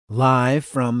Live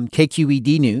from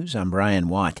KQED News, I'm Brian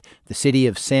Watt. The city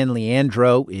of San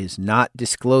Leandro is not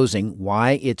disclosing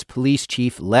why its police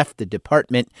chief left the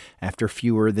department after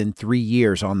fewer than 3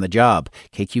 years on the job.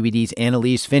 KQED's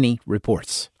Annalise Finney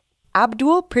reports.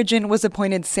 Abdul Pridgen was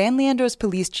appointed San Leandro's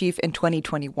police chief in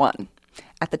 2021.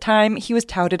 At the time, he was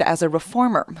touted as a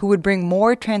reformer who would bring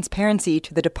more transparency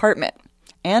to the department.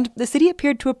 And the city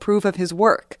appeared to approve of his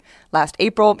work. Last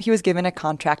April, he was given a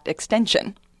contract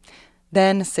extension.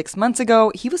 Then, 6 months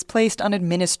ago, he was placed on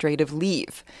administrative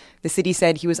leave. The city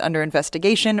said he was under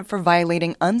investigation for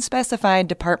violating unspecified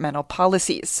departmental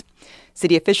policies.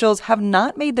 City officials have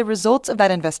not made the results of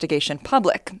that investigation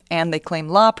public, and they claim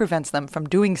law prevents them from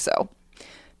doing so.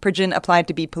 Pridgen applied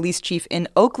to be police chief in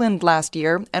Oakland last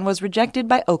year and was rejected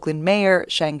by Oakland Mayor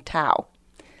Sheng Tao.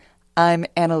 I'm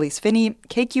Annalise Finney,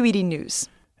 KQED News.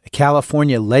 A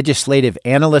California Legislative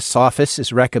Analyst's Office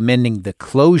is recommending the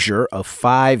closure of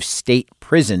 5 state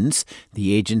prisons.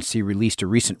 The agency released a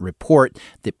recent report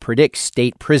that predicts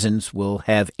state prisons will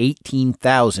have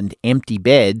 18,000 empty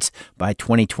beds by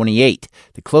 2028.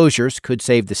 The closures could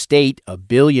save the state $1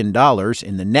 billion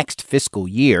in the next fiscal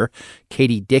year.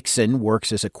 Katie Dixon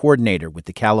works as a coordinator with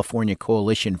the California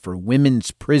Coalition for Women's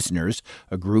Prisoners,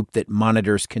 a group that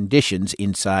monitors conditions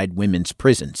inside women's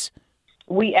prisons.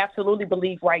 We absolutely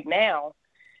believe right now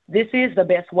this is the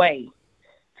best way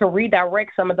to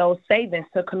redirect some of those savings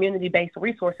to community-based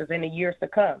resources in the years to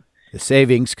come. The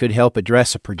savings could help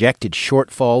address a projected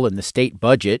shortfall in the state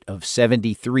budget of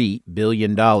 $73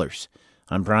 billion.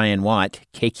 I'm Brian Watt,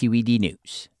 KQED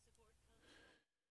News.